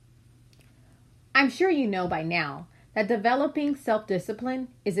I'm sure you know by now that developing self-discipline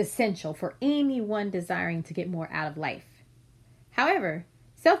is essential for anyone desiring to get more out of life. However,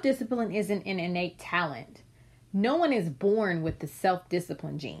 self-discipline isn't an innate talent. No one is born with the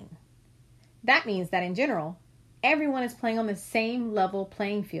self-discipline gene. That means that in general, everyone is playing on the same level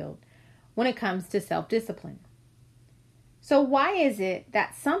playing field when it comes to self-discipline. So why is it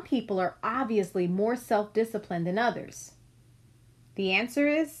that some people are obviously more self-disciplined than others? The answer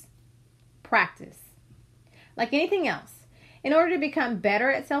is practice. Like anything else, in order to become better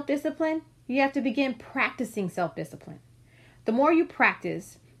at self-discipline, you have to begin practicing self-discipline. The more you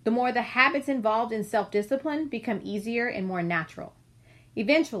practice, the more the habits involved in self-discipline become easier and more natural.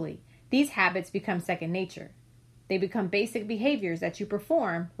 Eventually, these habits become second nature. They become basic behaviors that you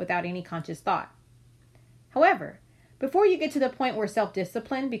perform without any conscious thought. However, before you get to the point where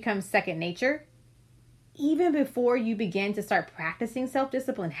self-discipline becomes second nature, even before you begin to start practicing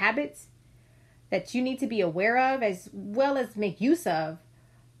self-discipline habits that you need to be aware of as well as make use of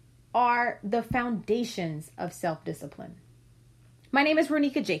are the foundations of self-discipline. My name is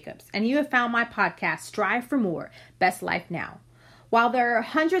Ronika Jacobs, and you have found my podcast, Strive for More, Best Life Now. While there are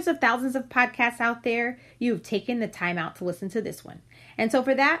hundreds of thousands of podcasts out there, you have taken the time out to listen to this one. And so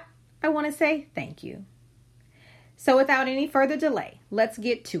for that, I want to say thank you. So without any further delay, let's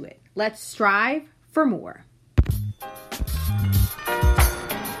get to it. Let's strive for more.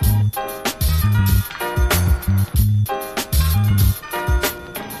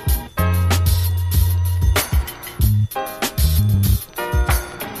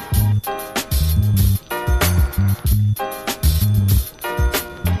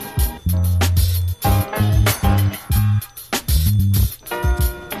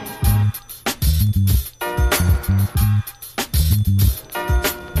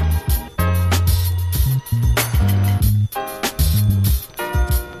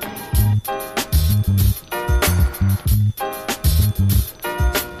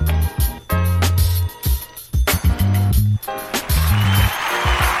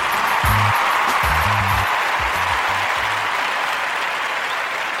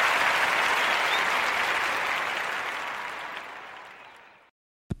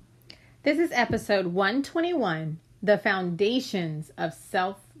 This is episode 121, The Foundations of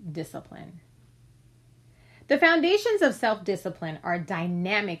Self-Discipline. The foundations of self-discipline are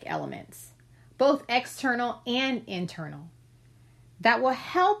dynamic elements, both external and internal, that will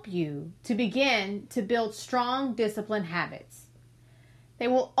help you to begin to build strong discipline habits. They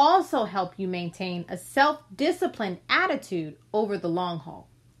will also help you maintain a self-disciplined attitude over the long haul,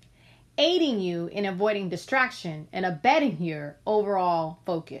 aiding you in avoiding distraction and abetting your overall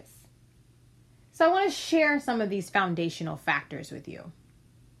focus. So I want to share some of these foundational factors with you.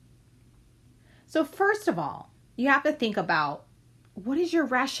 So first of all, you have to think about, what is your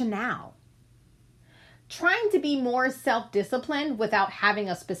rationale? Trying to be more self-disciplined without having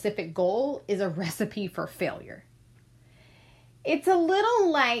a specific goal is a recipe for failure. It's a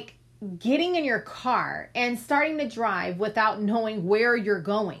little like getting in your car and starting to drive without knowing where you're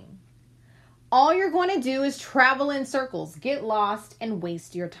going. All you're going to do is travel in circles, get lost, and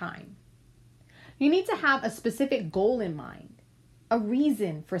waste your time. You need to have a specific goal in mind, a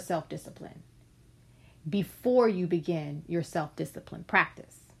reason for self-discipline, before you begin your self-discipline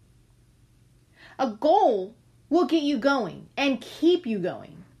practice. A goal will get you going and keep you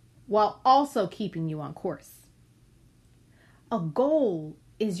going while also keeping you on course. A goal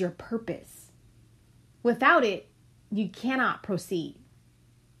is your purpose. Without it, you cannot proceed.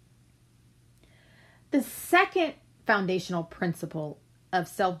 The second foundational principle of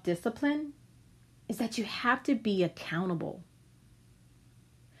self-discipline is that you have to be accountable.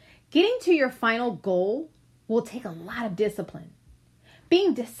 Getting to your final goal will take a lot of discipline.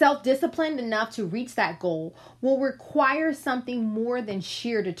 Being self-disciplined enough to reach that goal will require something more than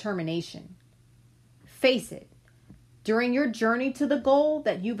sheer determination. Face it, during your journey to the goal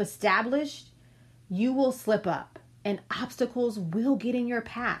that you've established, you will slip up and obstacles will get in your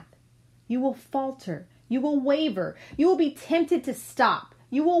path. You will falter, you will waver, you will be tempted to stop.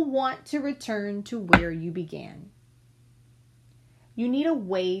 You will want to return to where you began. You need a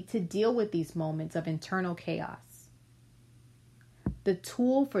way to deal with these moments of internal chaos. The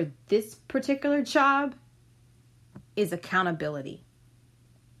tool for this particular job is accountability.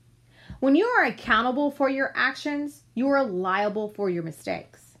 When you are accountable for your actions, you are liable for your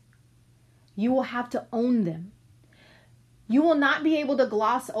mistakes. You will have to own them. You will not be able to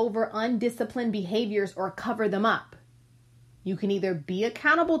gloss over undisciplined behaviors or cover them up. You can either be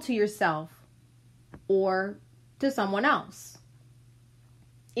accountable to yourself or to someone else.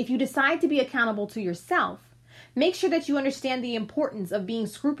 If you decide to be accountable to yourself, make sure that you understand the importance of being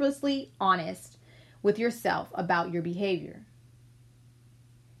scrupulously honest with yourself about your behavior.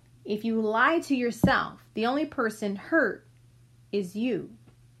 If you lie to yourself, the only person hurt is you.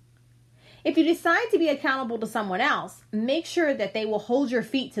 If you decide to be accountable to someone else, make sure that they will hold your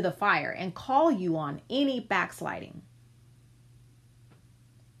feet to the fire and call you on any backsliding.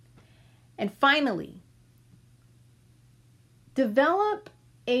 And finally, develop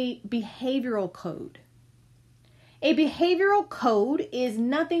a behavioral code. A behavioral code is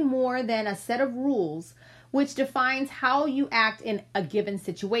nothing more than a set of rules which defines how you act in a given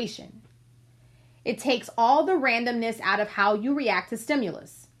situation. It takes all the randomness out of how you react to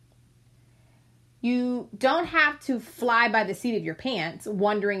stimulus. You don't have to fly by the seat of your pants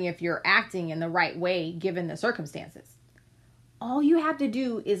wondering if you're acting in the right way given the circumstances. All you have to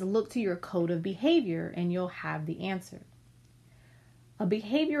do is look to your code of behavior and you'll have the answer. A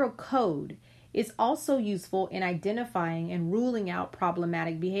behavioral code is also useful in identifying and ruling out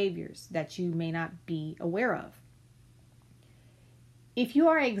problematic behaviors that you may not be aware of. If you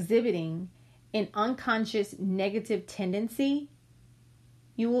are exhibiting an unconscious negative tendency,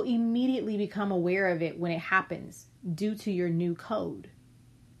 you will immediately become aware of it when it happens due to your new code.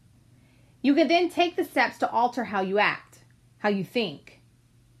 You can then take the steps to alter how you act, how you think,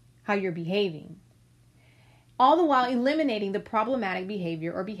 how you're behaving, all the while eliminating the problematic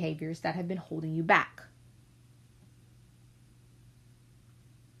behavior or behaviors that have been holding you back.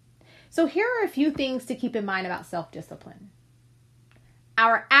 So here are a few things to keep in mind about self-discipline.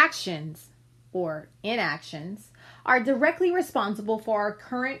 Our actions or inactions are directly responsible for our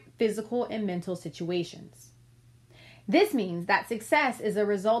current physical and mental situations. This means that success is a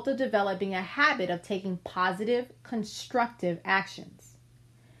result of developing a habit of taking positive, constructive actions.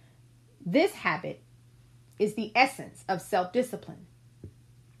 This habit is the essence of self-discipline.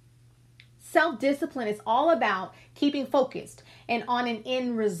 Self-discipline is all about keeping focused and on an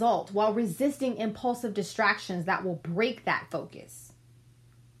end result while resisting impulsive distractions that will break that focus.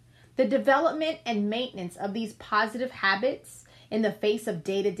 The development and maintenance of these positive habits in the face of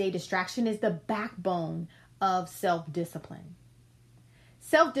day-to-day distraction is the backbone of self-discipline.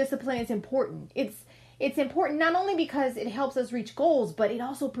 Self-discipline is important. It's important not only because it helps us reach goals, but it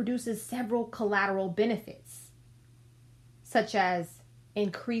also produces several collateral benefits, such as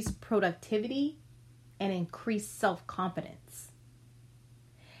increased productivity and increased self-confidence.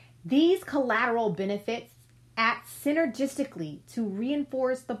 These collateral benefits act synergistically to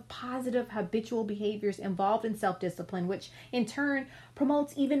reinforce the positive habitual behaviors involved in self-discipline, which in turn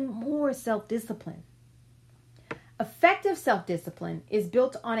promotes even more self-discipline. Effective self-discipline is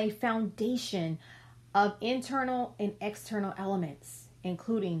built on a foundation of internal and external elements,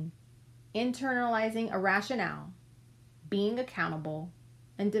 including internalizing a rationale, being accountable,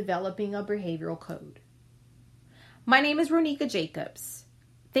 and developing a behavioral code. My name is Ronika Jacobs.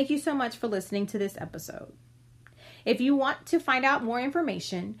 Thank you so much for listening to this episode. If you want to find out more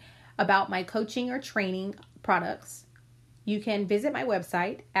information about my coaching or training products, you can visit my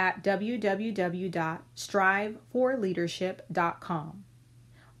website at www.striveforleadership.com.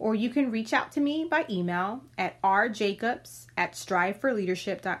 Or you can reach out to me by email at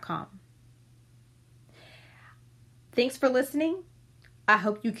rjacobs@striveforleadership.com. Thanks for listening. I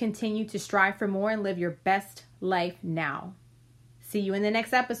hope you continue to strive for more and live your best life now. See you in the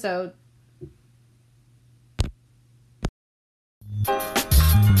next episode.